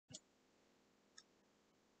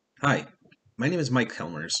Hi, my name is Mike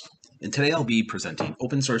Helmers, and today I'll be presenting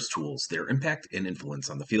open source tools, their impact and influence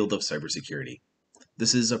on the field of cybersecurity.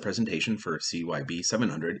 This is a presentation for CYB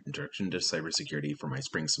 700, Introduction to Cybersecurity, for my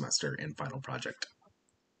spring semester and final project.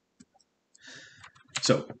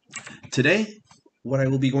 So, today, what I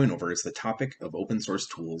will be going over is the topic of open source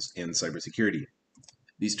tools and cybersecurity.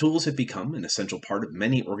 These tools have become an essential part of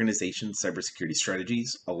many organizations' cybersecurity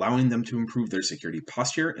strategies, allowing them to improve their security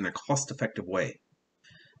posture in a cost-effective way.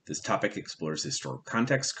 This topic explores historical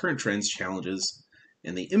context, current trends, challenges,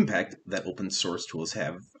 and the impact that open source tools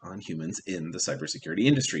have on humans in the cybersecurity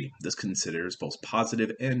industry. This considers both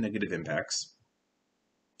positive and negative impacts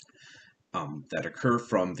that occur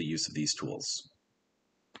from the use of these tools.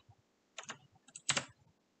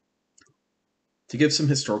 To give some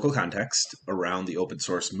historical context around the open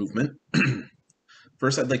source movement,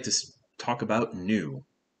 first I'd like to talk about GNU,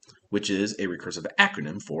 which is a recursive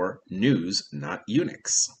acronym for News, Not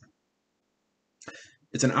Unix.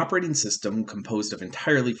 It's an operating system composed of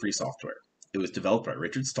entirely free software. It was developed by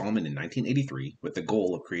Richard Stallman in 1983 with the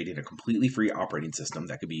goal of creating a completely free operating system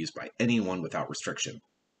that could be used by anyone without restriction.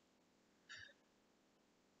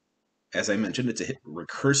 As I mentioned, it's a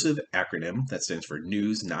recursive acronym that stands for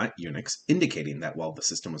News, Not Unix, indicating that while the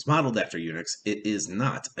system was modeled after Unix, it is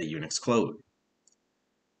not a Unix clone.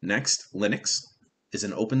 Next, Linux is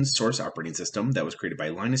an open source operating system that was created by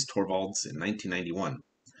Linus Torvalds in 1991.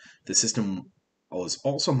 The system was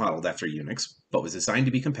also modeled after Unix, but was designed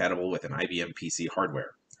to be compatible with an IBM PC hardware.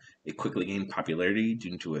 It quickly gained popularity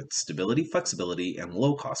due to its stability, flexibility, and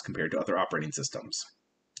low cost compared to other operating systems.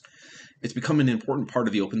 It's become an important part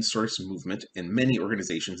of the open source movement, and many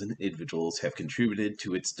organizations and individuals have contributed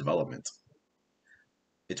to its development.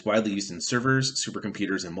 It's widely used in servers,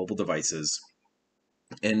 supercomputers, and mobile devices,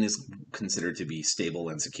 and is considered to be stable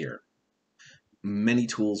and secure. Many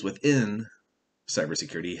tools within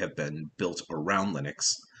cybersecurity have been built around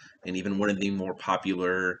Linux, and even one of the more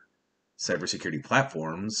popular cybersecurity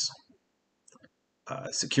platforms,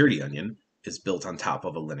 Security Onion, is built on top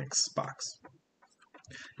of a Linux box.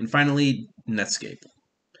 And finally, Netscape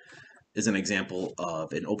is an example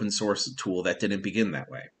of an open source tool that didn't begin that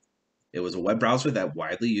way. It was a web browser that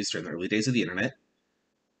widely used during the early days of the internet,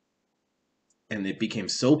 and it became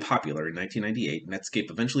so popular in 1998,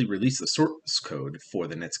 Netscape eventually released the source code for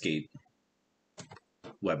the Netscape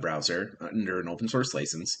web browser under an open source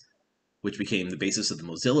license, which became the basis of the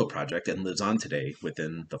Mozilla project and lives on today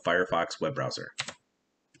within the Firefox web browser.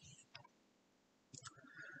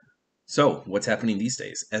 So, what's happening these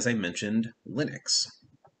days? As I mentioned, Linux.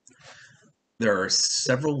 There are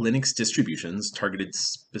several Linux distributions targeted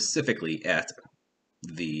specifically at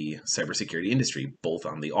the cybersecurity industry, both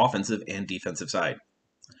on the offensive and defensive side.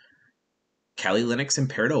 Kali Linux and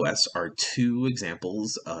Parrot OS are two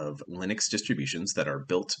examples of Linux distributions that are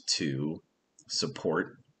built to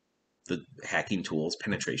support the hacking tools,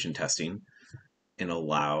 penetration testing, and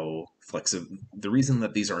allow the reason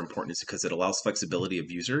that these are important is because it allows flexibility of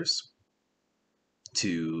users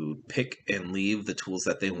to pick and leave the tools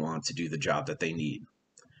that they want to do the job that they need.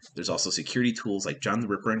 There's also security tools like John the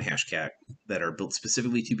Ripper and Hashcat that are built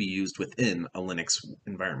specifically to be used within a Linux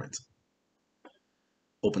environment.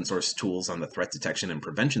 Open source tools on the threat detection and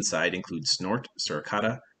prevention side include Snort,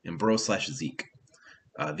 Suricata, and Bro/Zeek.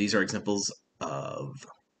 These are examples of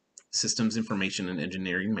systems information and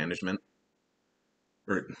engineering management,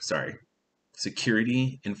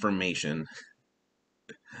 security information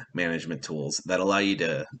management tools that allow you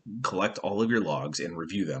to collect all of your logs and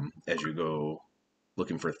review them as you go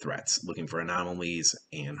looking for threats, looking for anomalies,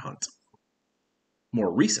 and hunt.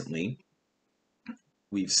 More recently,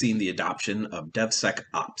 we've seen the adoption of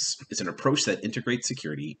DevSecOps. It's an approach that integrates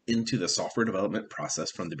security into the software development process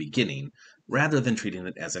from the beginning, rather than treating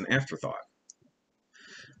it as an afterthought.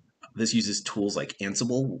 This uses tools like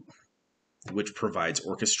Ansible, which provides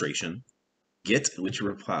orchestration, Git, which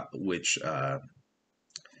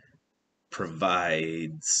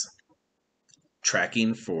provides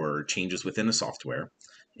tracking for changes within a software,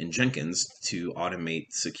 and Jenkins to automate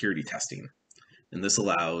security testing. And this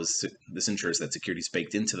ensures that security is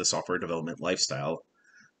baked into the software development lifestyle,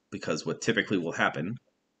 because what typically will happen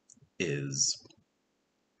is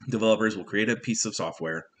developers will create a piece of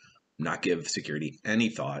software, not give security any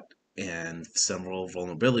thought, and several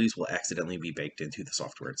vulnerabilities will accidentally be baked into the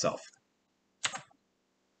software itself.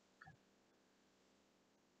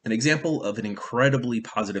 An example of an incredibly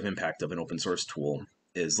positive impact of an open source tool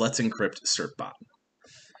is Let's Encrypt CertBot.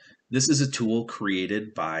 This is a tool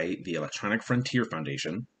created by the Electronic Frontier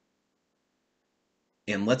Foundation,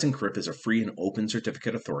 and Let's Encrypt is a free and open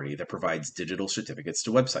certificate authority that provides digital certificates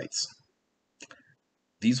to websites.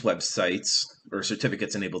 These websites or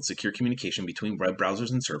certificates enabled secure communication between web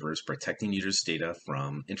browsers and servers, protecting users' data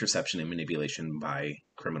from interception and manipulation by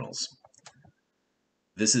criminals.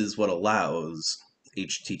 This is what allows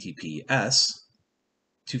HTTPS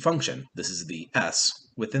to function. This is the S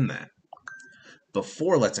within that.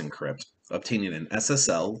 Before Let's Encrypt, obtaining an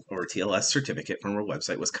SSL or TLS certificate from a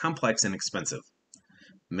website was complex and expensive.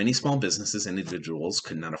 Many small businesses and individuals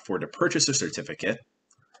could not afford to purchase a certificate,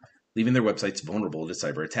 leaving their websites vulnerable to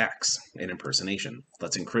cyber attacks and impersonation.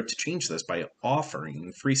 Let's Encrypt changed this by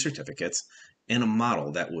offering free certificates and a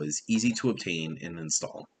model that was easy to obtain and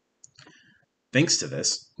install. Thanks to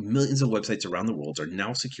this, millions of websites around the world are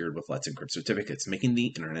now secured with Let's Encrypt certificates, making the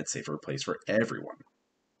internet a safer place for everyone.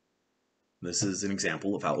 This is an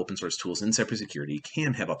example of how open source tools in cybersecurity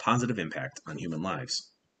can have a positive impact on human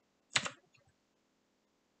lives.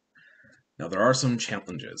 Now, there are some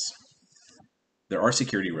challenges. There are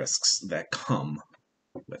security risks that come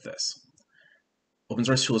with this. Open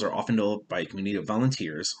source tools are often developed by a community of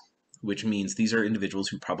volunteers, which means these are individuals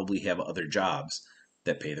who probably have other jobs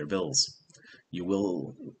that pay their bills. You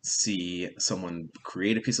will see someone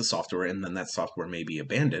create a piece of software and then that software may be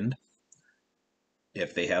abandoned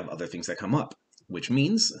if they have other things that come up, which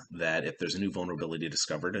means that if there's a new vulnerability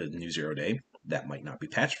discovered, a new 0-day, that might not be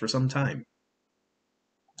patched for some time.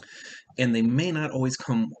 And they may not always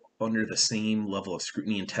come under the same level of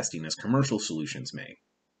scrutiny and testing as commercial solutions may.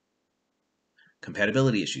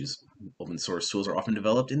 Compatibility issues. Open source tools are often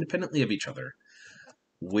developed independently of each other,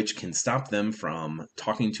 which can stop them from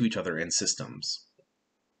talking to each other and systems.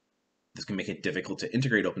 This can make it difficult to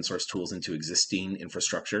integrate open source tools into existing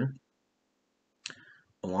infrastructure.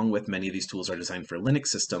 Along with many of these tools are designed for Linux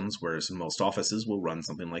systems, whereas most offices will run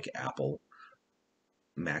something like Apple,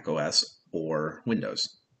 Mac OS, or Windows.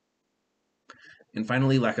 And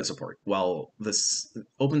finally, lack of support. While this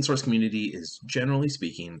open source community is generally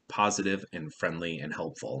speaking positive and friendly and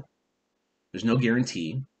helpful, there's no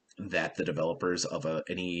guarantee that the developers of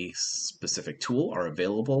any specific tool are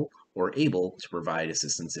available or able to provide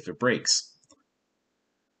assistance if it breaks.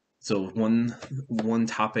 So one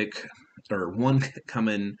topic or one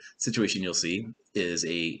common situation you'll see is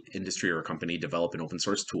a industry or a company develop an open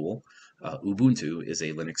source tool. Ubuntu is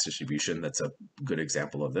a Linux distribution that's a good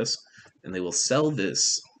example of this, and they will sell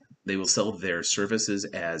this. They will sell their services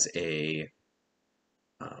as a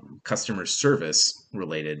customer service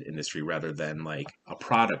related industry rather than like a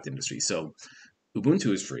product industry. So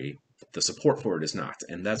Ubuntu is free, the support for it is not,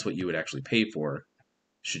 and that's what you would actually pay for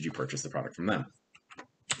should you purchase the product from them.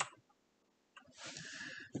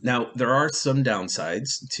 Now, there are some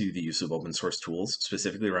downsides to the use of open source tools,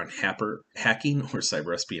 specifically around hacking or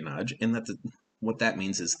cyber espionage, and what that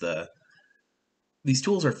means is these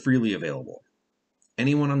tools are freely available.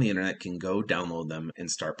 Anyone on the internet can go download them and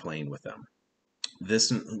start playing with them.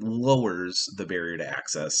 This lowers the barrier to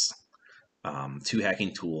access to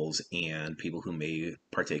hacking tools and people who may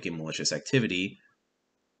partake in malicious activity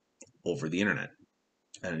over the internet.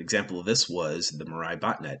 An example of this was the Mirai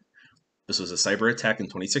botnet. This was a cyber attack in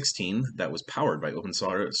 2016 that was powered by open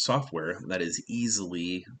source software that is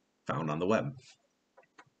easily found on the web.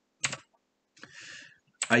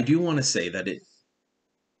 I do want to say that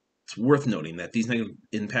it's worth noting that these negative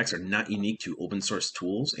impacts are not unique to open source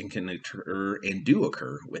tools and can occur and do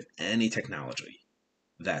occur with any technology.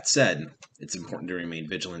 That said, it's important to remain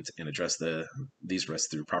vigilant and address these risks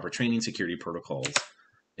through proper training, security protocols,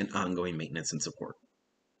 and ongoing maintenance and support.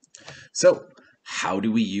 So, how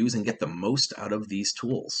do we use and get the most out of these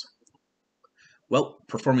tools? Well,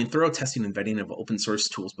 performing thorough testing and vetting of open source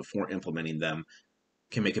tools before implementing them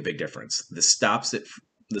can make a big difference. This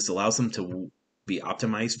allows them to be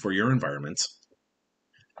optimized for your environment,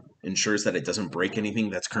 ensures that it doesn't break anything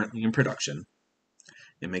that's currently in production.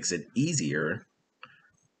 It makes it easier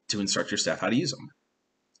to instruct your staff how to use them.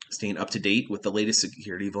 Staying up to date with the latest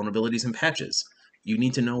security vulnerabilities and patches. You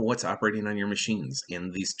need to know what's operating on your machines,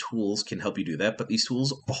 and these tools can help you do that, but these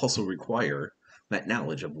tools also require that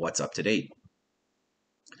knowledge of what's up to date.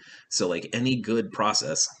 So like any good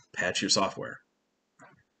process, patch your software.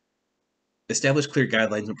 Establish clear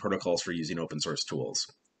guidelines and protocols for using open source tools.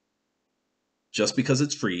 Just because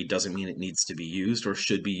it's free doesn't mean it needs to be used or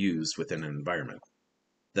should be used within an environment.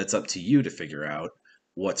 That's up to you to figure out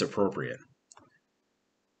what's appropriate.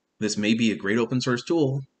 This may be a great open source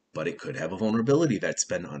tool, but it could have a vulnerability that's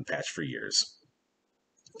been unpatched for years.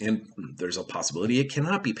 And there's a possibility it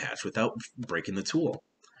cannot be patched without breaking the tool.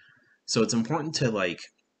 So it's important to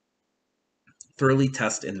thoroughly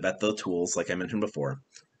test and vet the tools, like I mentioned before,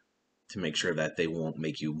 to make sure that they won't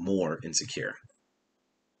make you more insecure.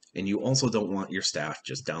 And you also don't want your staff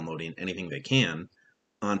just downloading anything they can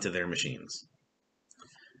onto their machines.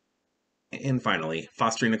 And finally,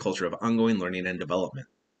 fostering a culture of ongoing learning and development.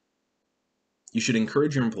 You should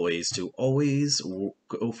encourage your employees to always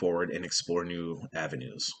go forward and explore new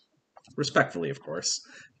avenues, respectfully, of course,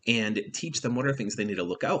 and teach them what are things they need to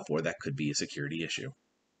look out for that could be a security issue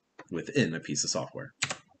within a piece of software.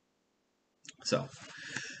 So,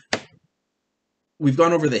 we've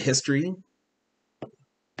gone over the history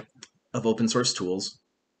of open source tools.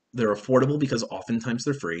 They're affordable because oftentimes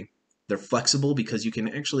they're free. They're flexible because you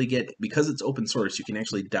can actually because it's open source, you can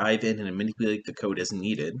actually dive in and manipulate the code as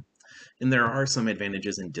needed. And there are some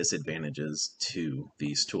advantages and disadvantages to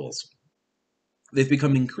these tools. They've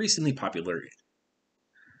become increasingly popular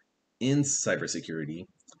in cybersecurity,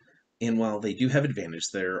 and while they do have advantages,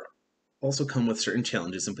 they also come with certain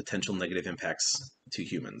challenges and potential negative impacts to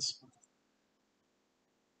humans.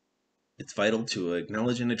 It's vital to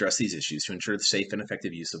acknowledge and address these issues to ensure the safe and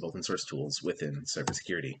effective use of open source tools within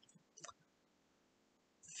cybersecurity.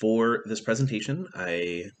 For this presentation,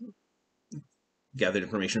 I gathered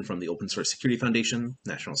information from the Open Source Security Foundation,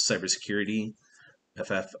 National Cybersecurity,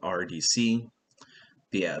 FFRDC,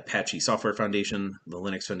 the Apache Software Foundation, the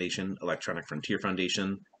Linux Foundation, Electronic Frontier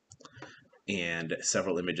Foundation, and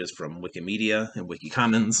several images from Wikimedia and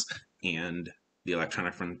Wikicommons, and the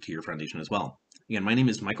Electronic Frontier Foundation as well. Again, my name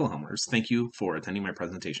is Michael Helmers. Thank you for attending my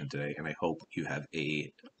presentation today, and I hope you have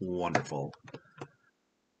a wonderful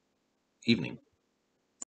evening.